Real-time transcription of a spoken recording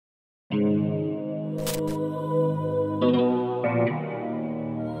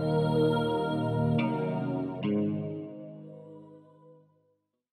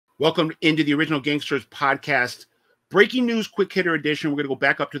Welcome into the Original Gangsters podcast. Breaking news, quick hitter edition. We're going to go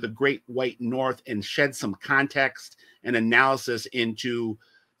back up to the Great White North and shed some context and analysis into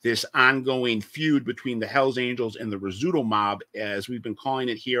this ongoing feud between the Hells Angels and the Rizzuto mob, as we've been calling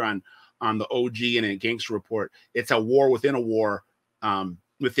it here on the OG and in Gangster Report. It's a war within a war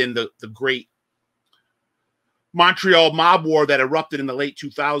within the great Montreal mob war that erupted in the late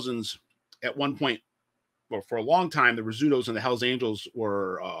 2000s. At one point, well, for a long time, the Rizzutos and the Hells Angels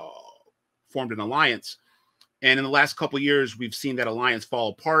were formed an alliance. And in the last couple of years, we've seen that alliance fall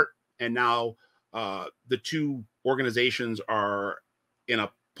apart. And now the two organizations are in a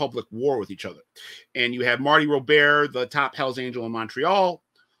public war with each other. And you have Marty Robert, the top Hells Angel in Montreal,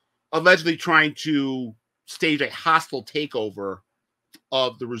 allegedly trying to stage a hostile takeover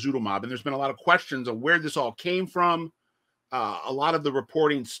of the Rizzuto mob. And there's been a lot of questions of where this all came from. A lot of the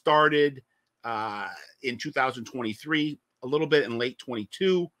reporting started in 2023, a little bit in late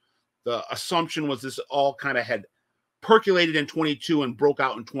 22. The assumption was this all kind of had percolated in 22 and broke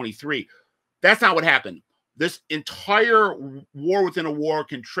out in 23. That's not what happened. This entire war within a war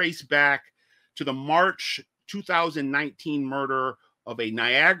can trace back to the March 2019 murder of a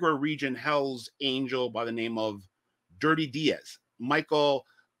Niagara region Hells Angel by the name of Dirty Diaz. Michael,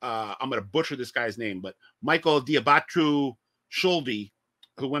 I'm going to butcher this guy's name, but Michael Diabatru Schulde,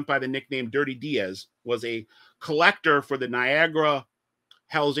 who went by the nickname Dirty Diaz, was a collector for the Niagara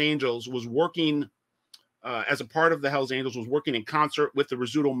Hells Angels, was working as a part of the Hells Angels, was working in concert with the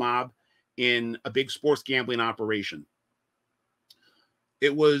Rizzuto mob in a big sports gambling operation.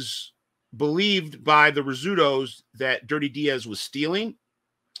 It was believed by the Rizzutos that Dirty Diaz was stealing,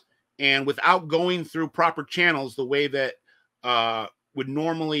 and without going through proper channels, the way that would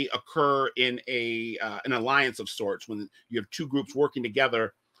normally occur in an alliance of sorts. When you have two groups working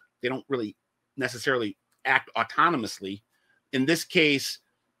together, they don't really necessarily act autonomously. In this case,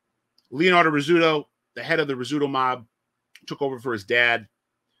 Leonardo Rizzuto, the head of the Rizzuto mob, took over for his dad.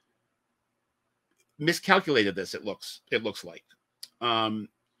 Miscalculated this, it looks like.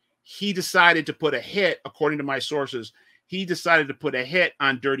 He decided to put a hit, according to my sources, he decided to put a hit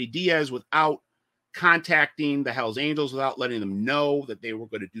on Dirty Diaz without contacting the Hells Angels, without letting them know that they were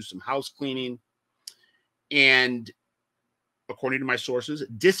going to do some house cleaning. And according to my sources,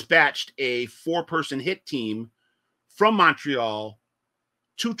 dispatched a 4-person hit team from Montreal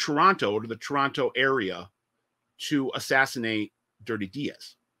to Toronto, to the Toronto area, to assassinate Dirty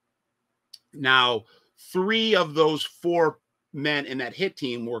Diaz. Now, 3 of those 4 men in that hit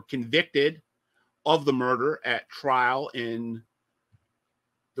team were convicted of the murder at trial in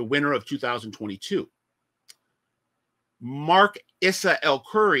the winter of 2022. Mark Issa El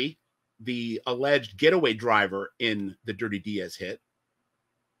Curry, the alleged getaway driver in the Dirty Diaz hit,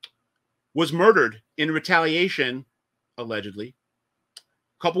 was murdered in retaliation, allegedly,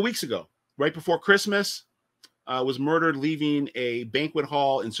 a couple weeks ago, right before Christmas. Was murdered leaving a banquet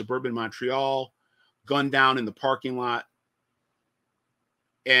hall in suburban Montreal, gunned down in the parking lot.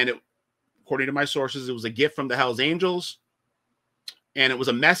 And according to my sources, it was a gift from the Hells Angels. And it was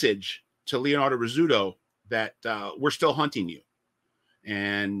a message to Leonardo Rizzuto that we're still hunting you.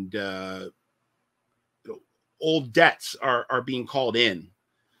 And old debts are being called in,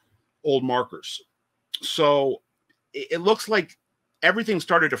 old markers. So it looks like everything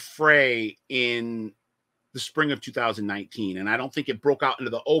started to fray in the spring of 2019. And I don't think it broke out into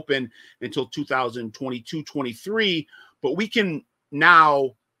the open until 2022, 23. But we can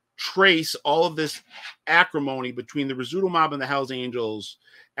now trace all of this acrimony between the Rizzuto mob and the Hells Angels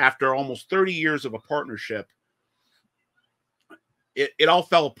after almost 30 years of a partnership. It all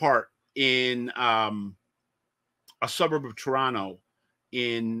fell apart in a suburb of Toronto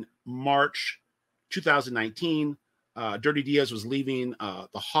in March 2019. Dirty Diaz was leaving the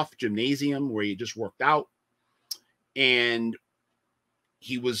Huff Gymnasium where he just worked out, and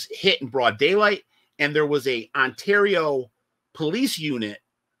he was hit in broad daylight. And there was a Ontario police unit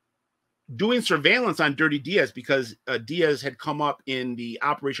doing surveillance on Dirty Diaz because Diaz had come up in the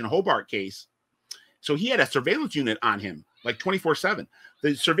Operation Hobart case. So he had a surveillance unit on him, like 24/7.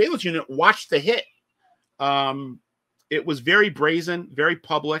 The surveillance unit watched the hit. It was very brazen, very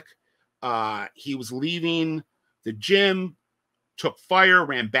public. He was leaving the gym, took fire,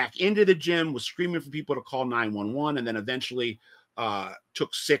 ran back into the gym, was screaming for people to call 911, and then eventually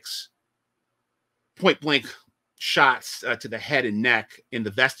took 6 point-blank shots to the head and neck in the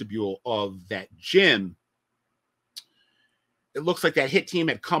vestibule of that gym. It looks like that hit team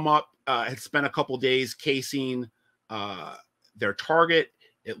had come up, had spent a couple days casing their target.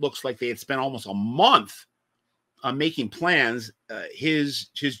 It looks like they had spent almost a month making plans. His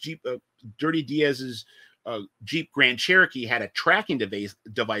Jeep, Dirty Diaz's Jeep Grand Cherokee had a tracking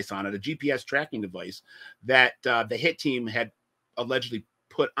device on it, a GPS tracking device that the hit team had allegedly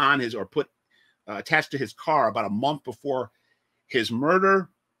put on his, or put attached to his car about a month before his murder.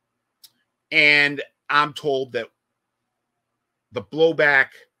 And I'm told that the blowback,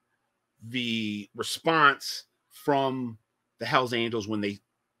 the response from the Hells Angels when they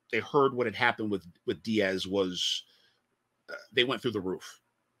heard what had happened with Diaz was they went through the roof,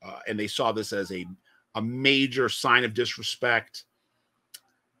 and they saw this as a major sign of disrespect,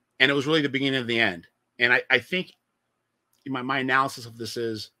 and it was really the beginning of the end. And I think my analysis of this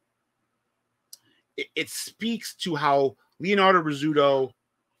is it speaks to how Leonardo Rizzuto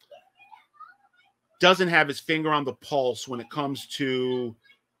doesn't have his finger on the pulse when it comes to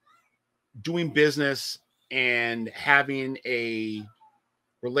doing business and having a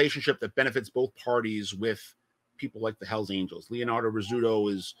relationship that benefits both parties with people like the Hells Angels. Leonardo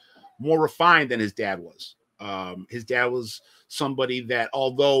Rizzuto is more refined than his dad was. His dad was somebody that,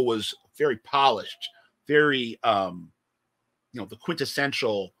 although was very polished, very, the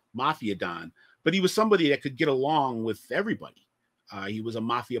quintessential Mafia Don, but he was somebody that could get along with everybody. He was a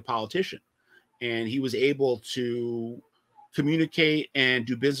Mafia politician, and he was able to communicate and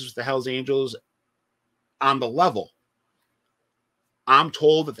do business with the Hells Angels on the level. I'm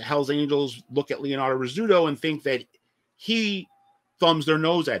told that the Hells Angels look at Leonardo Rizzuto and think that he thumbs their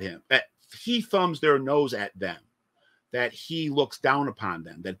nose at him, that he thumbs their nose at them, that he looks down upon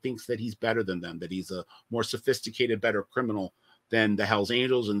them, that thinks that he's better than them, that he's a more sophisticated, better criminal than the Hells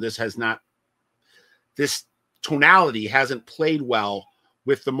Angels. And this tonality hasn't played well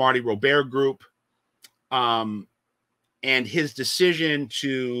with the Marty Robert group. And his decision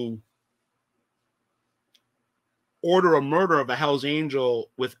to order a murder of a Hells Angel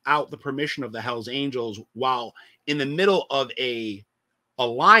without the permission of the Hells Angels, while in the middle of a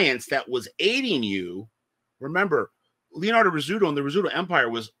alliance that was aiding you. Remember, Leonardo Rizzuto and the Rizzuto Empire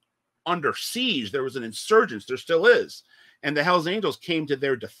was under siege. There was an insurgence. There still is. And the Hells Angels came to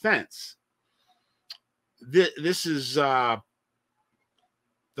their defense. This is the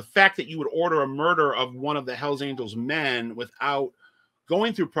fact that you would order a murder of one of the Hells Angels men without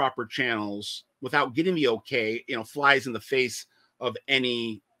going through proper channels, without getting the okay, flies in the face of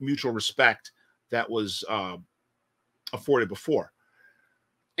any mutual respect that was afforded before.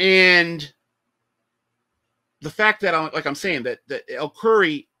 And the fact that, like I'm saying, that El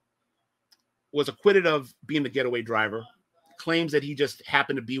Curry was acquitted of being the getaway driver, claims that he just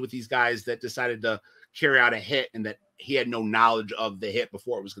happened to be with these guys that decided to carry out a hit and that he had no knowledge of the hit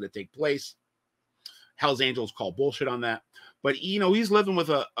before it was going to take place. Hells Angels call bullshit on that. But, he's living with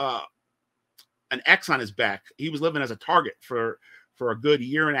an X on his back. He was living as a target for a good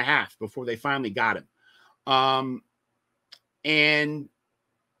year and a half before they finally got him. And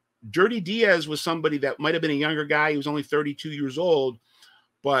Dirty Diaz was somebody that might have been a younger guy. He was only 32 years old,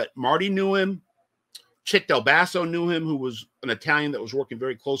 but Marty knew him. Chick Del Basso knew him, who was an Italian that was working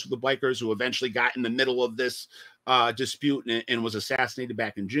very close with the bikers, who eventually got in the middle of this dispute and was assassinated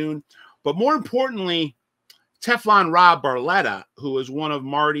back in June. But more importantly, Teflon Rob Barletta, who was one of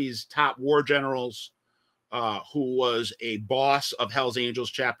Marty's top war generals, who was a boss of Hells Angels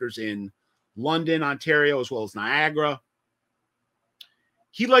chapters in London, Ontario, as well as Niagara.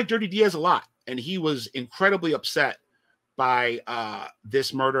 He liked Dirty Diaz a lot, and he was incredibly upset by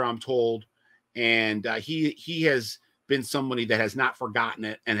this murder, I'm told. And he has been somebody that has not forgotten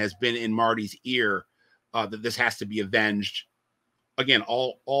it and has been in Marty's ear that this has to be avenged. Again,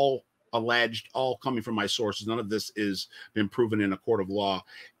 all alleged, all coming from my sources. None of this has been proven in a court of law.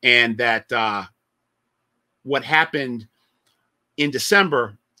 And that what happened in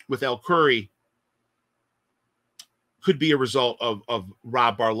December with El Curry could be a result of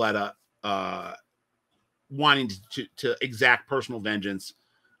Rob Barletta wanting to exact personal vengeance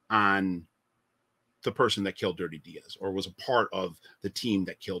on the person that killed Dirty Diaz, or was a part of the team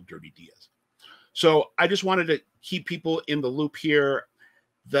that killed Dirty Diaz. So I just wanted to keep people in the loop here.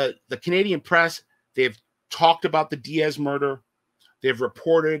 The Canadian press, they've talked about the Diaz murder. They've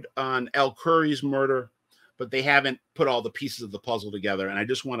reported on El Curry's murder, but they haven't put all the pieces of the puzzle together. And I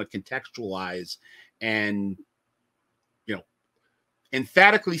just want to contextualize and,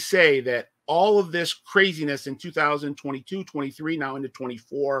 emphatically say that all of this craziness in 2022, 23, now into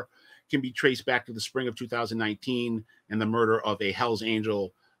 24 can be traced back to the spring of 2019 and the murder of a Hells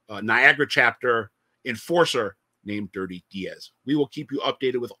Angel Niagara chapter enforcer named Dirty Diaz. We will keep you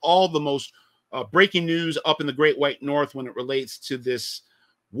updated with all the most breaking news up in the Great White North when it relates to this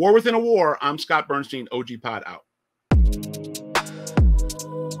war within a war. I'm Scott Burnstein, OG Pod out.